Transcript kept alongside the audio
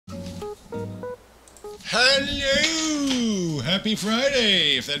Hello! Happy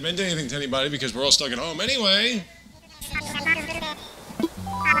Friday! If that meant anything to anybody, because we're all stuck at home anyway.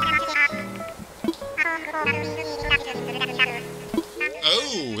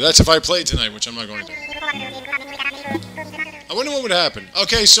 Oh, that's if I play tonight, which I'm not going to. I wonder what would happen.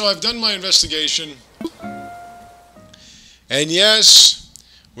 Okay, so I've done my investigation. And yes,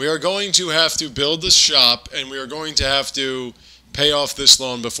 we are going to have to build this shop, and we are going to have to pay off this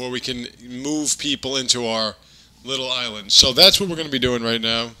loan before we can move people into our little island. So that's what we're going to be doing right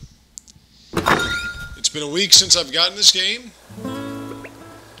now. It's been a week since I've gotten this game.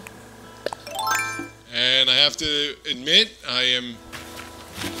 And I have to admit, I am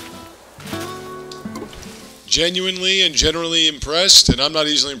genuinely and generally impressed, and I'm not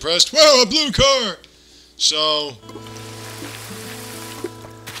easily impressed. Whoa, a blue car! So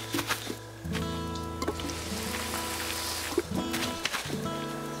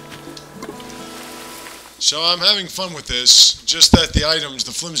I'm having fun with this, just that the items,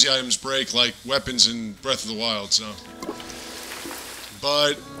 the flimsy items, break like weapons in Breath of the Wild, so.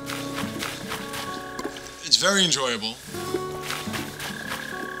 But it's very enjoyable.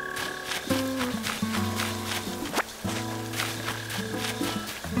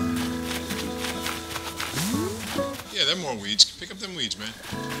 Yeah, they're more weeds. Pick up them weeds, man.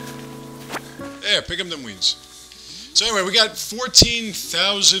 There, pick up them weeds. So anyway, we got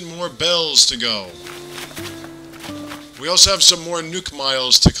 14,000 more bells to go. We also have some more Nook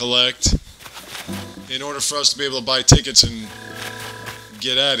miles to collect in order for us to be able to buy tickets and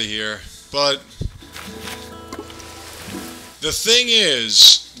get out of here. But the thing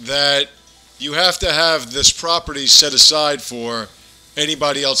is that you have to have this property set aside for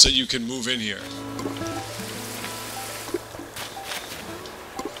anybody else that you can move in here.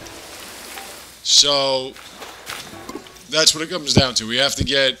 So that's what it comes down to. We have to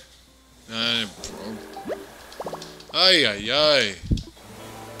get ay, ay, ay.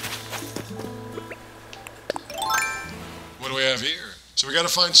 What do we have here? So we gotta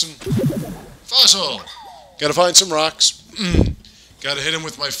find some fossil. Gotta find some rocks. Gotta hit him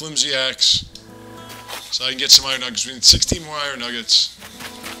with my flimsy axe. So I can get some iron nuggets. We need 16 more iron nuggets.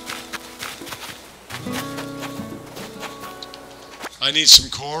 I need some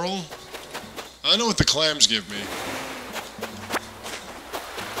coral. I know what the clams give me.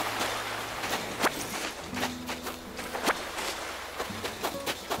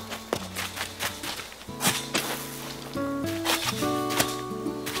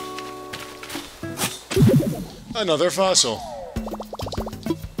 Another fossil.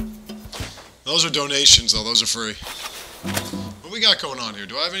 Those are donations, though. Those are free. What we got going on here?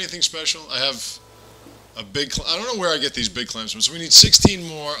 Do I have anything special? I have a big... I don't know where I get these big clams from. So we need 16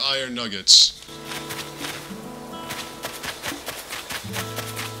 more iron nuggets.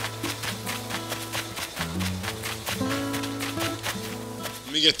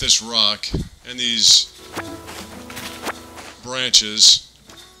 Let me get this rock and these branches,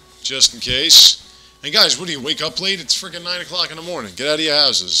 just in case. And guys, what do you, wake up late? It's freaking 9 o'clock in the morning. Get out of your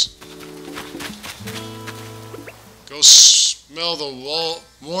houses. Go smell the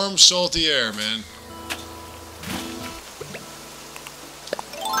warm, salty air, man.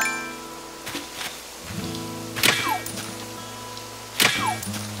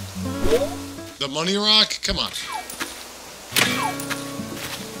 The money rock? Come on.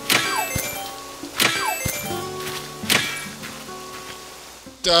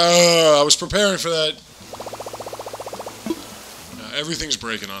 I was preparing for that. Everything's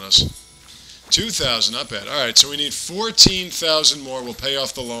breaking on us. 2,000, not bad. Alright, so we need 14,000 more. We'll pay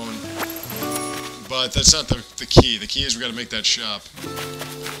off the loan. But that's not the key. The key is we got to make that shop.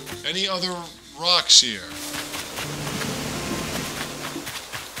 Any other rocks here?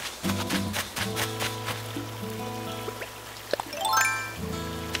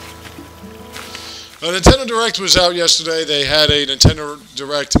 Nintendo Direct was out yesterday. They had a Nintendo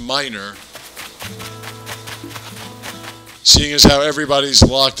Direct minor. Seeing as how everybody's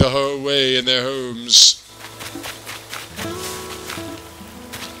locked away in their homes.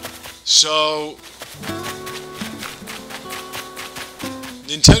 So,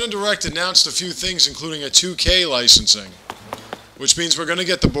 Nintendo Direct announced a few things, including a 2K licensing. Which means we're going to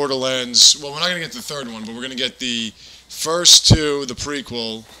get the Borderlands... Well, we're not going to get the third one, but we're going to get the first two, the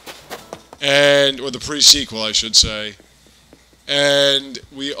prequel... or the pre-sequel, I should say. And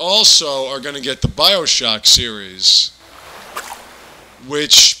we also are going to get the BioShock series.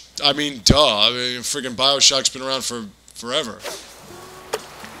 Which, I mean, duh. I mean, friggin' BioShock's been around for forever.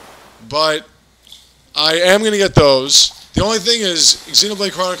 But I am going to get those. The only thing is,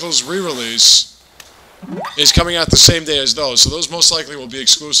 Xenoblade Chronicles re-release is coming out the same day as those. So those most likely will be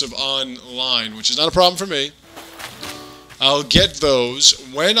exclusive online, which is not a problem for me. I'll get those.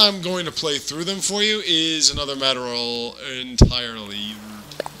 When I'm going to play through them for you is another matter entirely.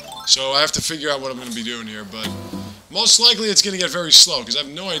 So I have to figure out what I'm going to be doing here, but most likely it's going to get very slow because I have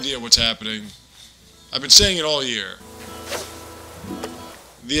no idea what's happening. I've been saying it all year.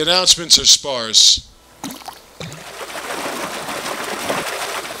 The announcements are sparse.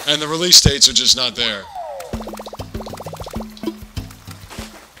 And the release dates are just not there.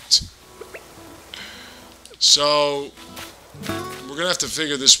 So, we're going to have to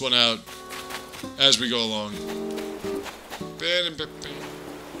figure this one out as we go along.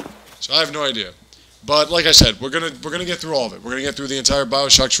 So I have no idea. But like I said, we're gonna get through all of it. We're gonna get through the entire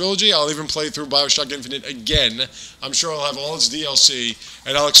BioShock trilogy. I'll even play through BioShock Infinite again. I'm sure I'll have all its DLC,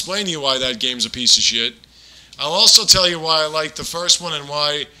 and I'll explain to you why that game's a piece of shit. I'll also tell you why I liked the first one and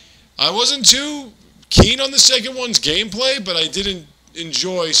why I wasn't too keen on the second one's gameplay, but I didn't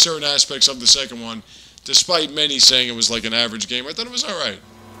enjoy certain aspects of the second one, despite many saying it was like an average game. I thought it was alright.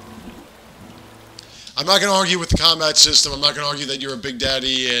 I'm not going to argue with the combat system. I'm not going to argue that you're a big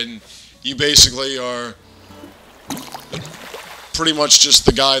daddy and you basically are pretty much just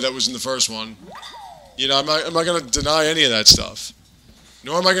the guy that was in the first one. You know, I'm not going to deny any of that stuff.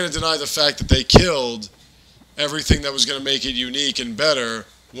 Nor am I going to deny the fact that they killed everything that was going to make it unique and better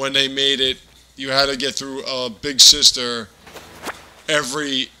when they made it. You had to get through a big sister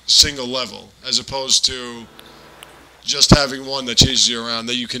every single level, as opposed to just having one that chases you around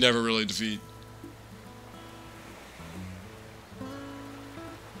that you can never really defeat.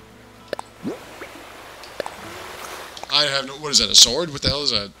 I have no... What is that, a sword? What the hell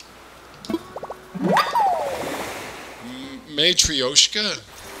is that? Matryoshka?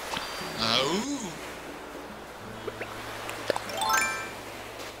 Oh.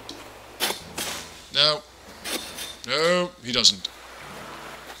 No. No, he doesn't.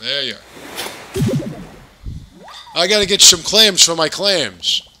 There you are. I gotta get some clams for my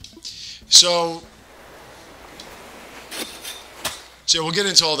clams. So we'll get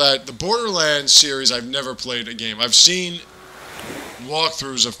into all that. The Borderlands series, I've never played a game. I've seen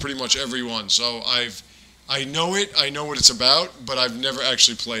walkthroughs of pretty much every one. So I know it, I know what it's about, but I've never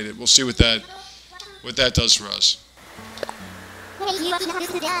actually played it. We'll see what that does for us.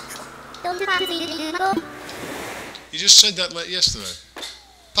 You just said that yesterday.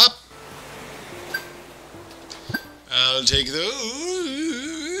 Pop. I'll take those.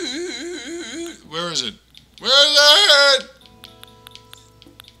 Where is it? Where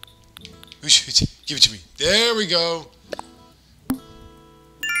is it? Give it to me. There we go.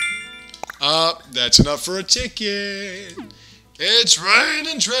 That's enough for a ticket. It's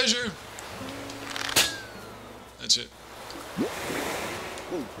raining treasure. That's it.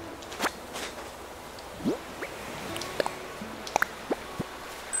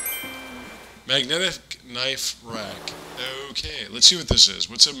 Magnetic knife rack. Okay, let's see what this is.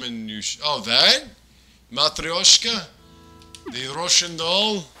 What's a menu? Oh, that? Matryoshka? The Russian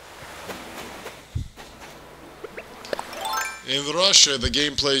doll? In Russia, the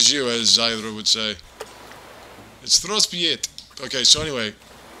game plays you, as Zyra would say. It's Throspiet. Okay, so anyway.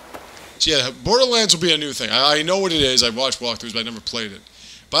 So yeah, Borderlands will be a new thing. I know what it is. I've watched walkthroughs, but I've never played it.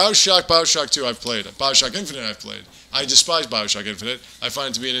 Bioshock 2, I've played it. Bioshock Infinite, I've played. I despise Bioshock Infinite. I find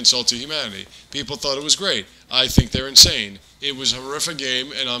it to be an insult to humanity. People thought it was great. I think they're insane. It was a horrific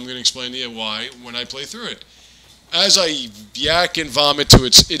game, and I'm going to explain to you why when I play through it. As I yak and vomit to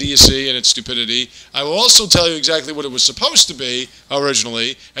its idiocy and its stupidity, I will also tell you exactly what it was supposed to be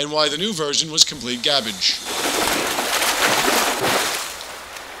originally, and why the new version was complete garbage.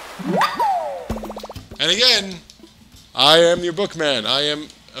 And again, I am your bookman. I am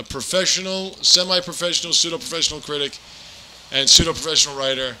a professional, semi-professional, pseudo-professional critic, and pseudo-professional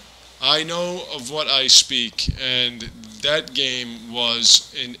writer. I know of what I speak, and that game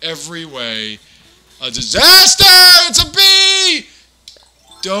was in every way a disaster! It's a bee!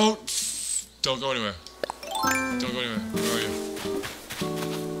 Don't go anywhere. Don't go anywhere. Where are you?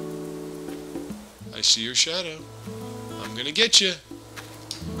 I see your shadow. I'm gonna get you.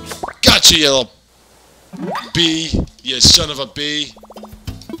 Gotcha, you little bee. You son of a bee.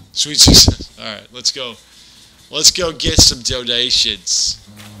 Sweet success. Alright, let's go. Let's go get some donations.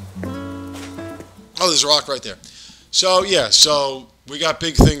 Oh, there's a rock right there. So, yeah, we got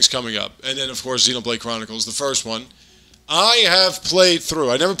big things coming up. And then, of course, Xenoblade Chronicles, the first one. I have played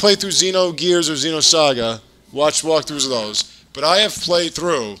through. I never played through Xenogears or Xenosaga. Watched walkthroughs of those. But I have played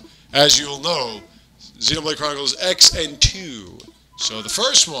through, as you'll know, Xenoblade Chronicles X and 2. So the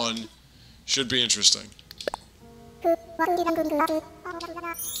first one should be interesting.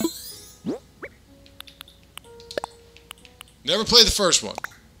 Never played the first one.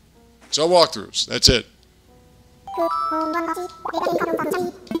 It's all walkthroughs. That's it. Oh,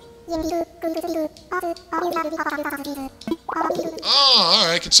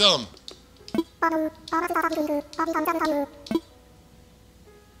 alright, I can sell them.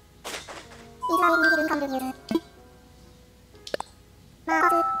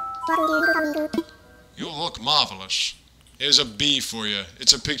 You look marvelous. Here's a bee for you.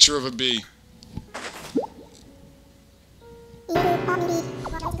 It's a picture of a bee.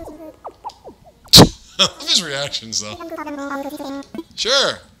 I love his reactions, though.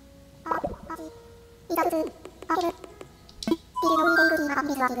 Sure.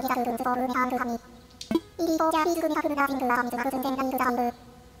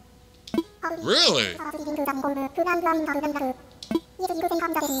 Really?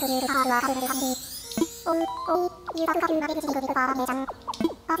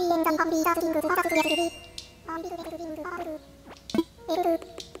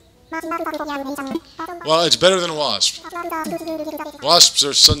 Well, it's better than a wasp. Wasps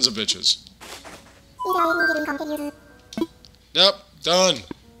are sons of bitches. Nope, done.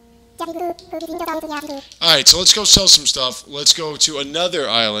 Alright, so let's go sell some stuff. Let's go to another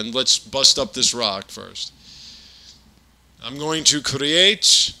island. Let's bust up this rock first. I'm going to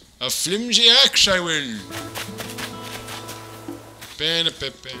create a flimsy axe, I will.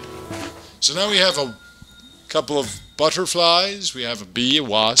 So now we have a couple of butterflies. We have a bee, a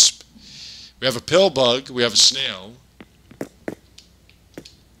wasp. We have a pill bug. We have a snail.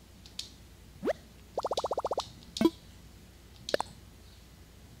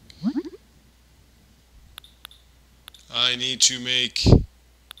 I need to make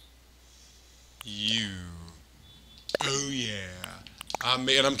you. Oh yeah. And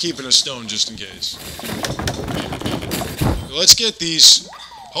I'm keeping a stone just in case. Let's get these.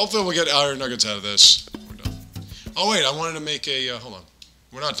 Hopefully we'll get iron nuggets out of this. We're done. Oh wait, I wanted to make a, hold on.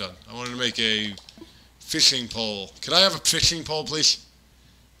 We're not done. I wanted to make a fishing pole. Can I have a fishing pole, please?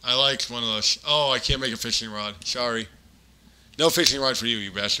 I like one of those. Oh, I can't make a fishing rod. Sorry. No fishing rod for you,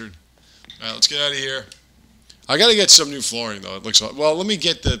 you bastard. Alright, let's get out of here. I gotta get some new flooring though. It looks well. Let me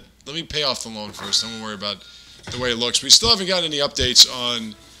pay off the loan first. Don't worry about the way it looks. We still haven't gotten any updates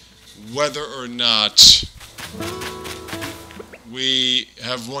on whether or not we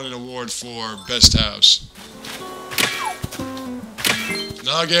have won an award for best house.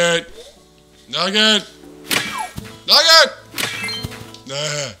 Nugget, nugget, nugget.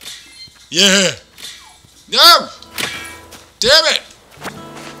 Nah. Yeah. No. Damn it.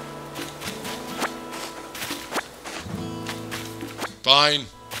 Fine.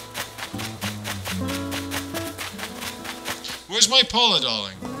 Where's my Paula,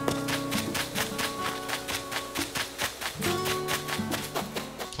 darling?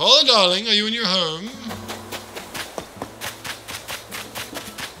 Paula, darling, are you in your home?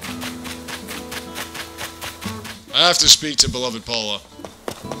 I have to speak to beloved Paula.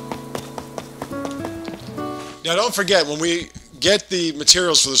 Now, don't forget, when we get the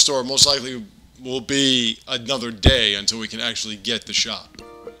materials for the store, most likely will be another day until we can actually get the shop.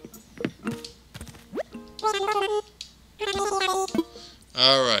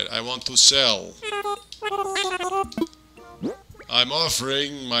 Alright, I want to sell. I'm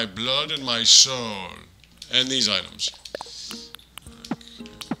offering my blood and my soul. And these items.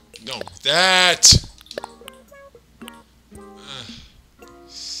 No, that!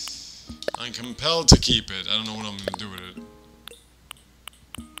 I'm compelled to keep it. I don't know what I'm going to do with it.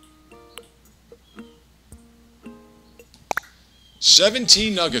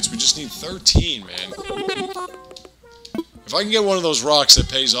 $17 nuggets. We just need 13, man. If I can get one of those rocks that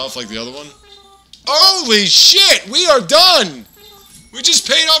pays off like the other one. Holy shit! We are done! We just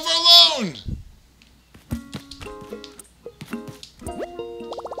paid off our loan!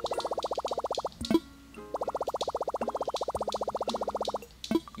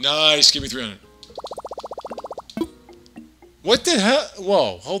 Nice. Give me 300. What the hell?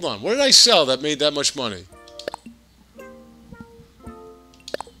 Whoa, hold on. What did I sell that made that much money?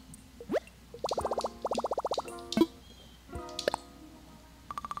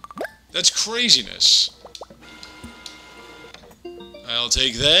 That's craziness. I'll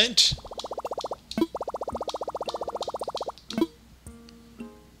take that.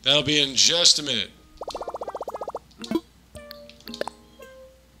 That'll be in just a minute.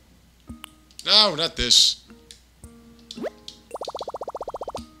 No, not this.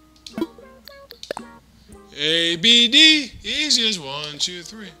 A, B, D, easy as 1, 2,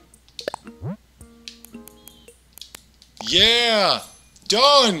 3. Yeah,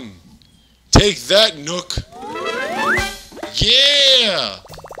 done. Take that, Nook. Yeah!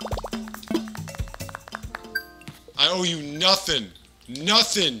 I owe you nothing.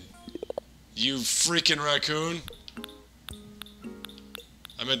 Nothing. You freaking raccoon.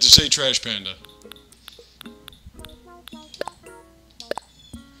 I meant to say trash panda.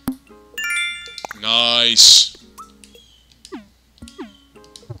 Nice.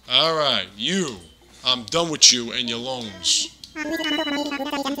 Alright, you. I'm done with you and your loans.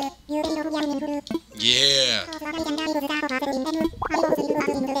 Yeah.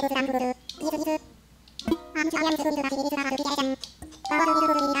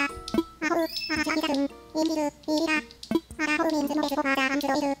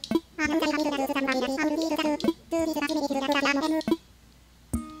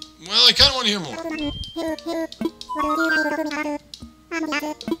 Well, I kind of want to hear more.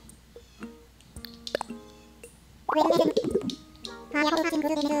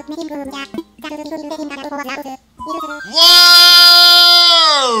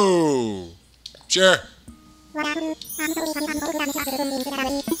 Whoa! Sure.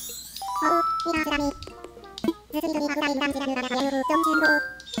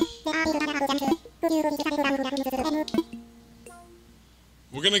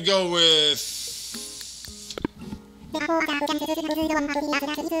 We're gonna go with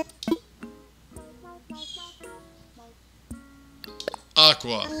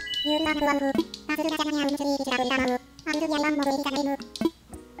Aqua.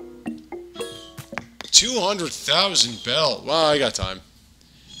 200,000 bell. Well, I got time.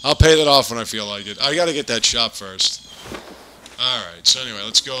 I'll pay that off when I feel like it. I gotta get that shop first. Alright, so anyway,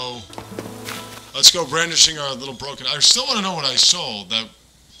 let's go brandishing our little broken... I still want to know what I sold that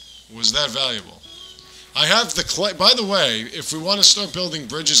was that valuable. I have the clay... By the way, if we want to start building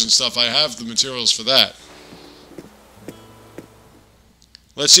bridges and stuff, I have the materials for that.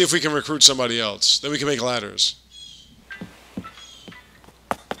 Let's see if we can recruit somebody else. Then we can make ladders.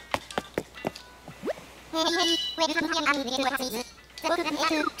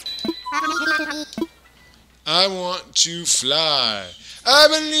 I want to fly. I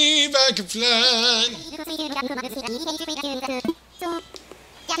believe I can fly.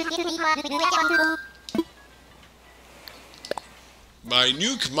 My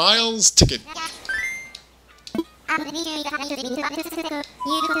Nuke Miles ticket.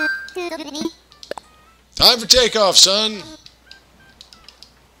 Time for takeoff, son.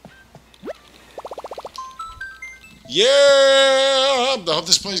 Yeah! I hope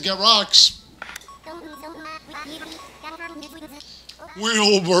this place got rocks.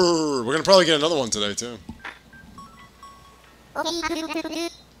 Wilbur! We're gonna probably get another one today, too.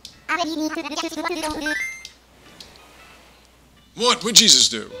 What would Jesus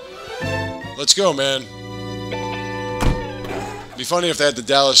do? Let's go, man. It'd be funny if they had the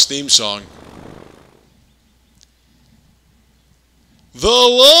Dallas theme song. The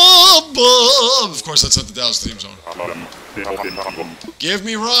love bomb! Of course, that's not the Dallas theme song. Give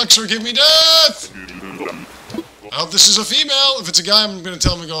me rocks or give me death! I hope this is a female. If it's a guy, I'm going to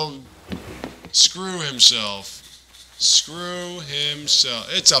tell him to go screw himself. Screw himself.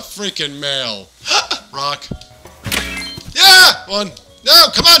 It's a freaking male. Rock. Yeah! One. No,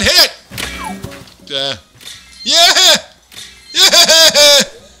 come on, hit it! Yeah. Yeah! Yeah!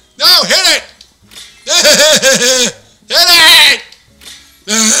 No, hit it! Hit it!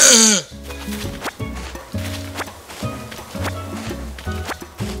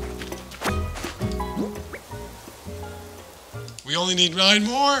 We only need 9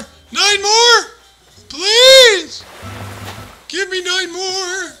 more. 9 more! Please! Give me 9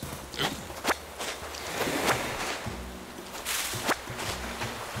 more!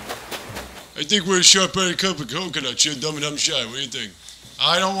 I think we're a sharp by a cup of coconut, you dumb and dumb shy. What do you think?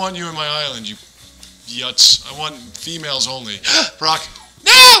 I don't want you in my island, you yuts. I want females only. Brock.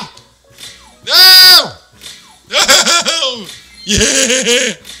 No! No! No!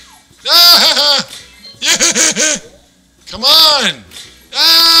 Yeah! Ah! Yeah! Come on!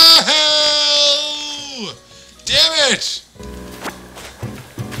 Oh! Damn it!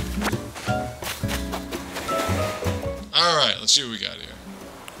 Alright, let's see what we got here.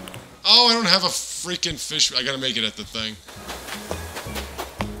 Oh, I don't have a freaking fish. I gotta make it at the thing.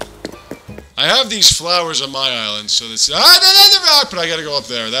 I have these flowers on my island, so this... Ah, another rock! But I gotta go up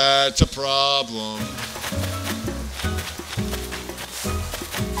there. That's a problem.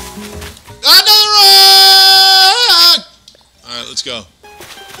 Another rock! Alright, let's go.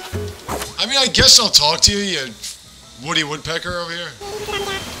 I mean, I guess I'll talk to you, you Woody Woodpecker over here.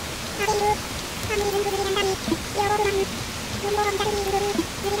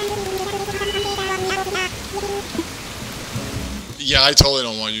 Yeah, I totally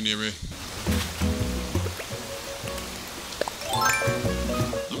don't want you near me.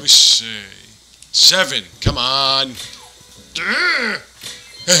 Let me see. 7. Come on.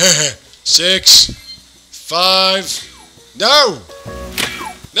 6. 5. No.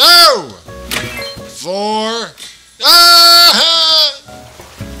 No. 4. Ah!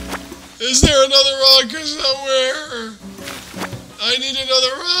 Is there another rock somewhere? I need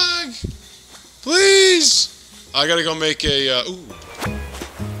another rock. Please. I gotta go make a, ooh.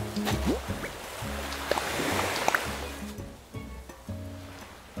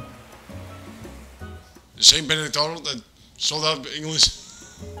 The same Benedict Arnold that sold out English.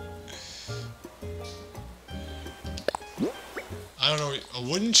 I don't know, a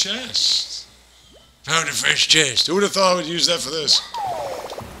wooden chest. Found a fresh chest. Who would have thought I would use that for this?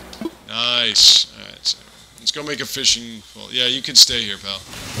 Nice. Alright, so let's go make a fishing. Well, yeah, you can stay here, pal.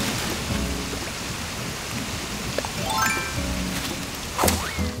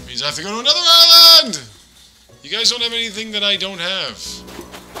 Means I have to go to another island! You guys don't have anything that I don't have.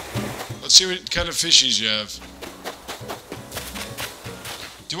 Let's see what kind of fishies you have.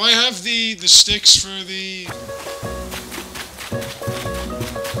 Do I have the sticks for the...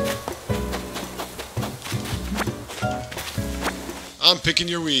 I'm picking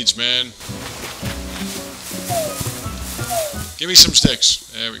your weeds, man. Give me some sticks.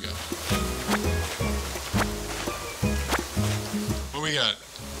 There we go. What we got?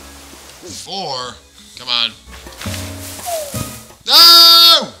 4. Come on.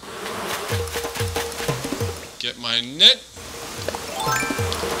 No! Get my net.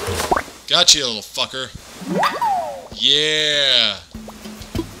 Got you, little fucker. Yeah.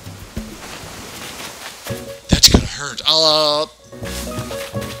 That's gonna hurt. I'll,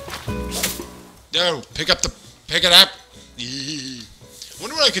 No, pick it up.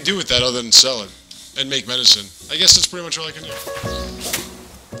 Wonder what I could do with that other than sell it and make medicine. I guess that's pretty much all I can do.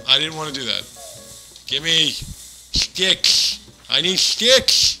 I didn't want to do that. Give me sticks. I need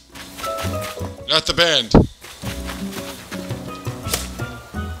sticks. Not the band.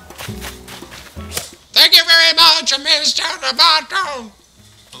 Thank you very much, Mr. Roboto.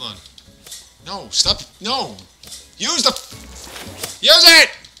 Hold on. No, stop. No. Use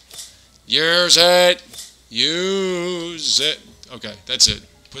it. Use it! Use it! Okay, that's it.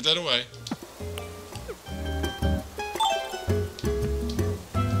 Put that away.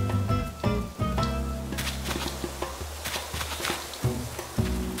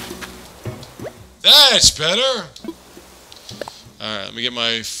 That's better! Alright, let me get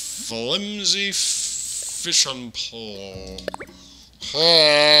my flimsy fishing pole.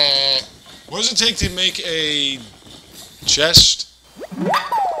 What does it take to make a chest?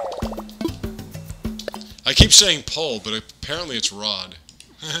 I keep saying pole, but apparently it's rod.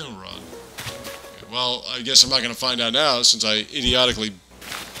 Rod. Okay, well, I guess I'm not going to find out now since I idiotically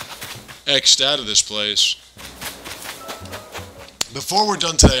X'd out of this place. Before we're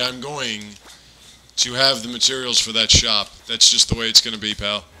done today, I'm going to have the materials for that shop. That's just the way it's going to be,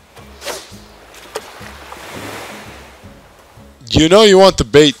 pal. You know you want the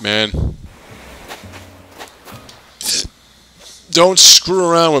bait, man. Don't screw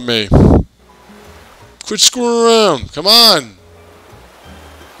around with me. Quit screwing around. Come on.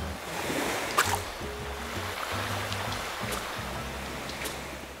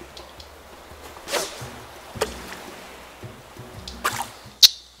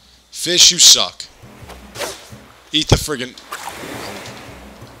 Fish, you suck. Eat the friggin'...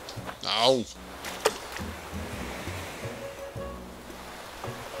 Ow.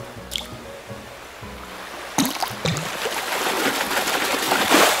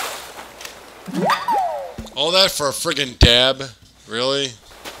 All that for a friggin' dab? Really?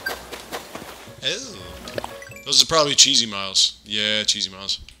 Ew. Those are probably cheesy miles. Yeah, cheesy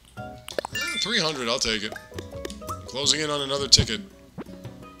miles. 300, I'll take it. Closing in on another ticket.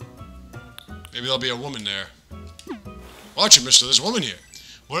 Maybe there'll be a woman there. Watch it, mister. There's a woman here.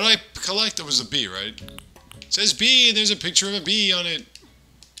 What did I collect? That was a bee, right? It says bee, and there's a picture of a bee on it.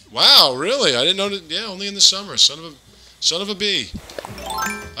 Wow, really? I didn't know that. Yeah, only in the summer. Son of a bee.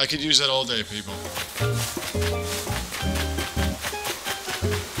 I could use that all day, people.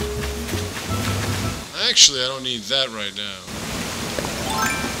 Actually, I don't need that right now.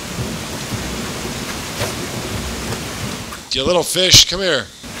 You little fish, come here.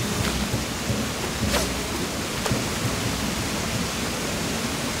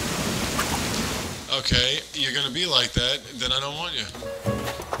 Okay, you're gonna be like that, then I don't want you.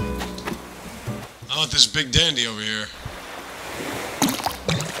 I want this big dandy over here.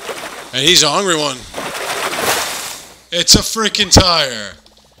 And he's a hungry one. It's a freaking tire.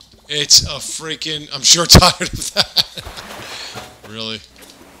 It's a freaking... I'm sure tired of that. Really?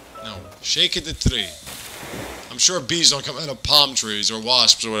 No. Shake it to 3. I'm sure bees don't come out of palm trees or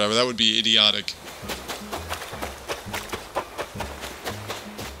wasps or whatever. That would be idiotic.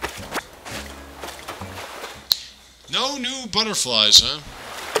 No new butterflies, huh?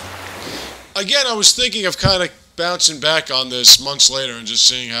 Again, I was thinking of kind of bouncing back on this months later and just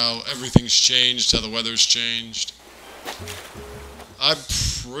seeing how everything's changed, how the weather's changed. I'm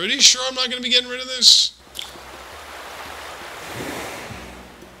pretty sure I'm not going to be getting rid of this.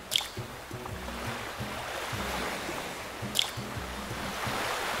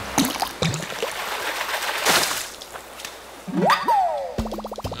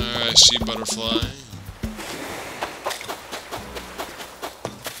 Alright, sea butterfly.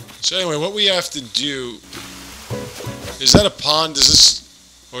 So anyway, what we have to do... Is that a pond? Is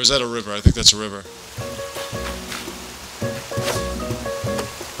this... Or is that a river? I think that's a river.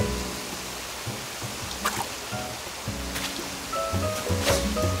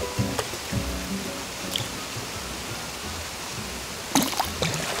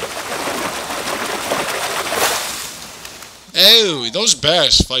 Oh, those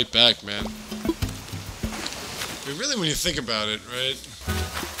bears fight back, man. I mean, really, when you think about it, right?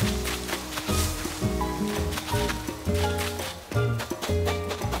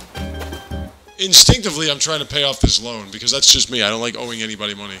 Instinctively, I'm trying to pay off this loan, because that's just me. I don't like owing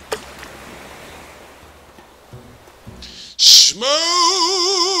anybody money. Smoke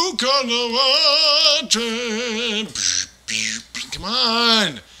on the water. Come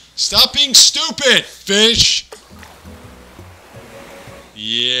on. Stop being stupid, fish.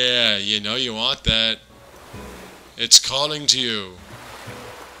 Yeah, you know you want that. It's calling to you.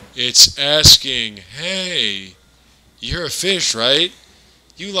 It's asking, hey, you're a fish, right?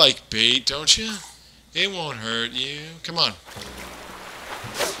 You like bait, don't you? It won't hurt you. Come on.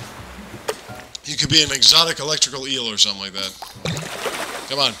 You could be an exotic electrical eel or something like that.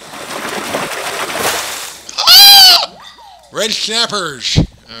 Come on. Ah! Red snappers!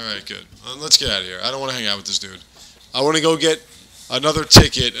 Alright, good. Let's get out of here. I don't want to hang out with this dude. I want to go get another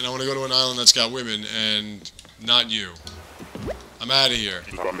ticket, and I want to go to an island that's got women, and not you. I'm out of here.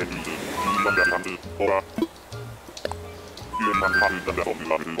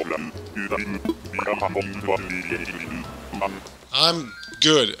 I'm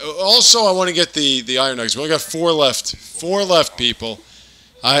good. Also, I want to get the iron nuggets. We only got 4 left. 4 left, people.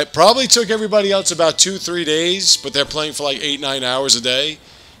 I probably took everybody else about 2-3 days, but they're playing for like 8-9 hours a day.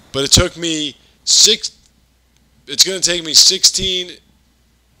 But it took me 6... It's going to take me 16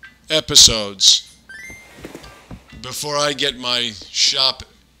 episodes before I get my shop.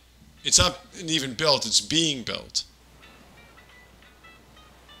 It's not even built, it's being built.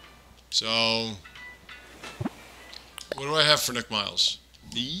 So, what do I have for Nick Miles?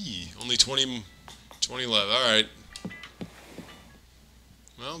 Only 20 left. Alright.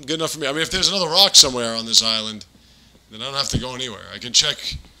 Well, good enough for me. I mean, if there's another rock somewhere on this island, then I don't have to go anywhere. I can check...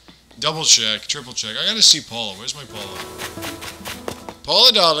 Double check, triple check. I gotta see Paula. Where's my Paula?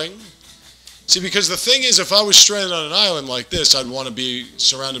 Paula, darling. See, because the thing is, if I was stranded on an island like this, I'd want to be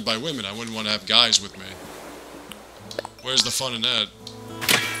surrounded by women. I wouldn't want to have guys with me. Where's the fun in that?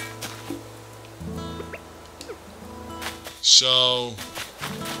 So...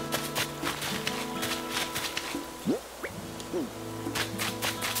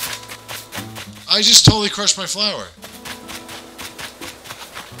 I just totally crushed my flower.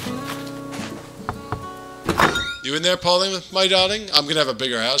 You in there, Pauline, my darling? I'm gonna have a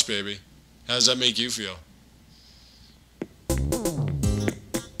bigger house, baby. How does that make you feel?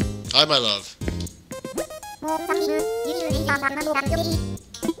 Hi, my love.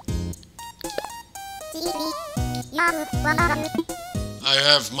 I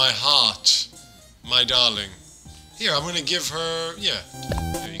have my heart, my darling. Here, I'm gonna give her... Yeah.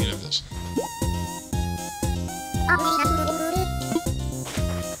 Here, you can have this.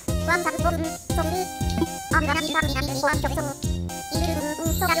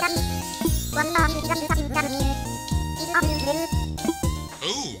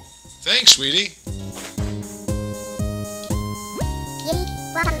 Ooh, thanks, sweetie.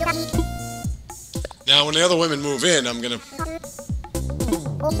 Now, when the other women move in, I'm gonna...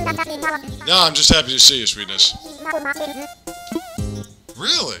 No, I'm just happy to see you, sweetness.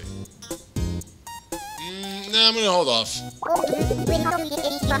 Really? No, I'm gonna hold off.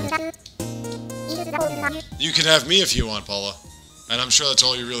 You can have me if you want, Paula. And I'm sure that's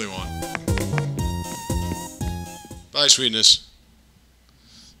all you really want. Bye, sweetness.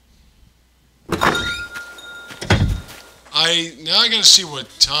 Now I gotta see what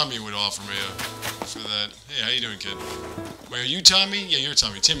Tommy would offer me for that. Hey, how you doing, kid? Wait, are you Tommy? Yeah, you're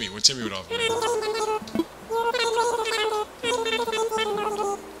Tommy. Timmy, what Timmy would offer me.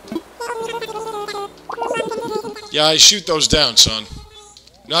 Yeah, I shoot those down, son.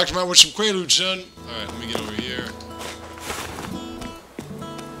 Knocked him out with some Quaaludes, son. Alright, let me get over here.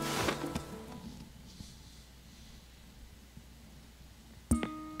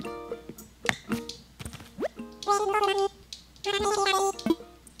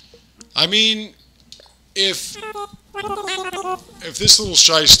 I mean, if this little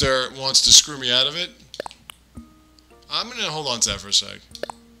shyster wants to screw me out of it, I'm gonna hold on to that for a sec.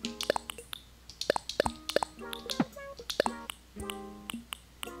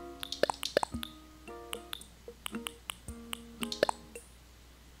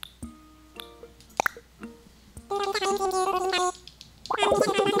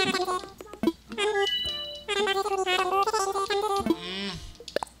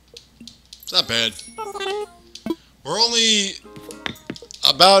 It's not bad. We're only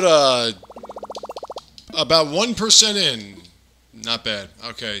about 1% in. Not bad.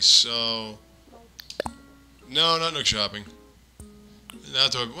 Okay, so no, not Nook shopping.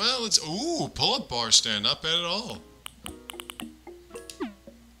 Not to, well, it's pull-up bar stand. Not bad at all.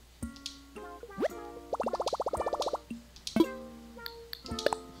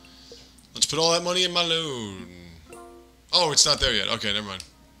 Let's put all that money in my loan. Oh, it's not there yet. Okay, never mind.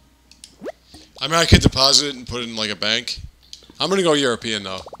 I mean, I could deposit it and put it in like a bank. I'm gonna go European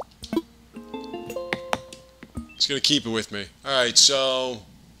though. Just gonna keep it with me. Alright, so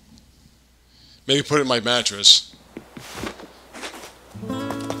maybe put it in my mattress.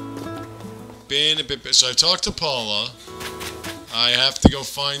 So I talked to Paula. I have to go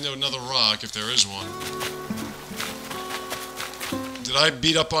find another rock if there is one. Did I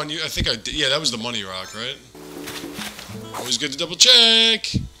beat up on you? I think I did. Yeah, that was the money rock, right? Always good to double check.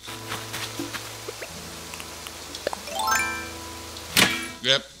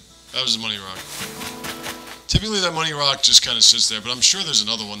 Yep, that was the money rock. Typically that money rock just kind of sits there, but I'm sure there's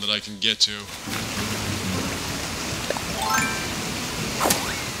another one that I can get to.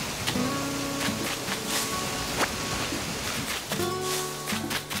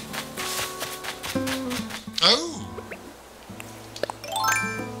 Oh!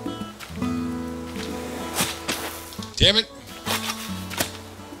 Damn it!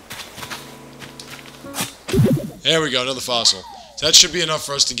 There we go, another fossil. That should be enough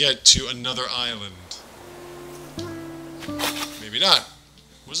for us to get to another island. Maybe not.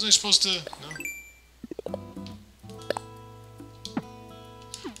 Wasn't I supposed to... No?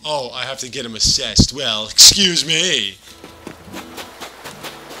 Oh, I have to get him assessed. Well, excuse me.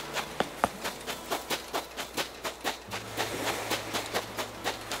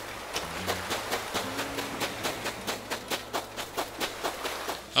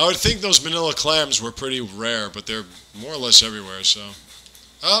 I would think those manila clams were pretty rare, but they're more or less everywhere, so...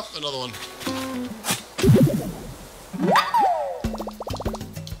 Oh, another one.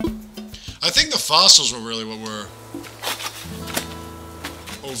 I think the fossils were really what were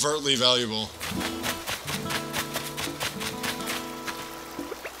overtly valuable.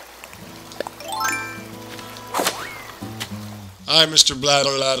 Hi, Mr.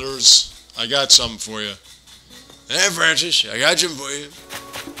 Blathers. I got something for you. Hey, Francis, I got something for you.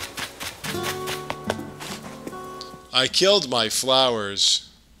 I killed my flowers.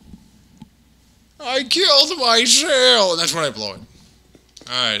 I killed myself. And that's when I blow it.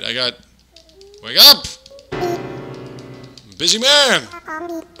 Alright, I got... Wake up! I'm a busy man.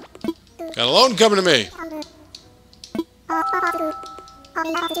 Got a loan coming to me.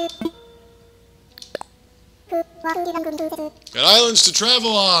 Got islands to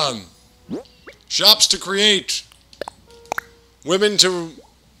travel on. Shops to create. Women to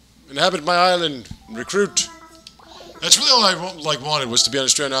inhabit my island. Recruit. That's really all I wanted was to be on a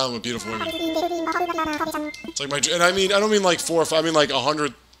strand island with beautiful women. It's like my, and I mean, I don't mean like 4 or 5, I mean like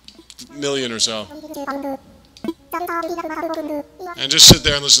 100 million or so. And just sit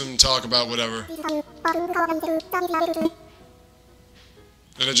there and listen and talk about whatever.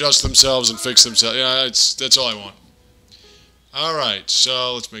 And adjust themselves and fix themselves. Yeah, that's all I want. Alright,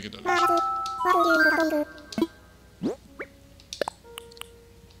 so let's make it done.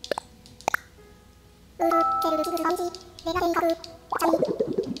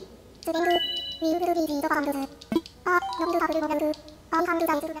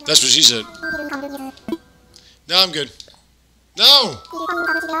 That's what she said. No, I'm good. No!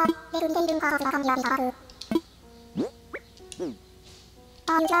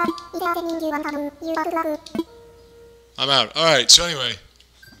 I'm out. Alright, so anyway,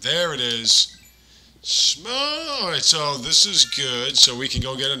 there it is. Alright, so this is good. So we can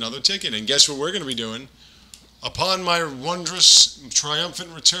go get another ticket. And guess what we're going to be doing? Upon my wondrous,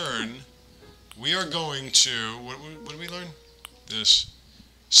 triumphant return, we are going to... What did we learn? This.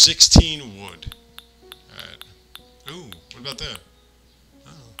 16 wood. Alright. Ooh, what about that?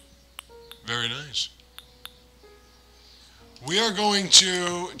 Oh, very nice. We are going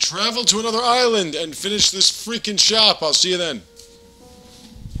to travel to another island and finish this freaking shop. I'll see you then.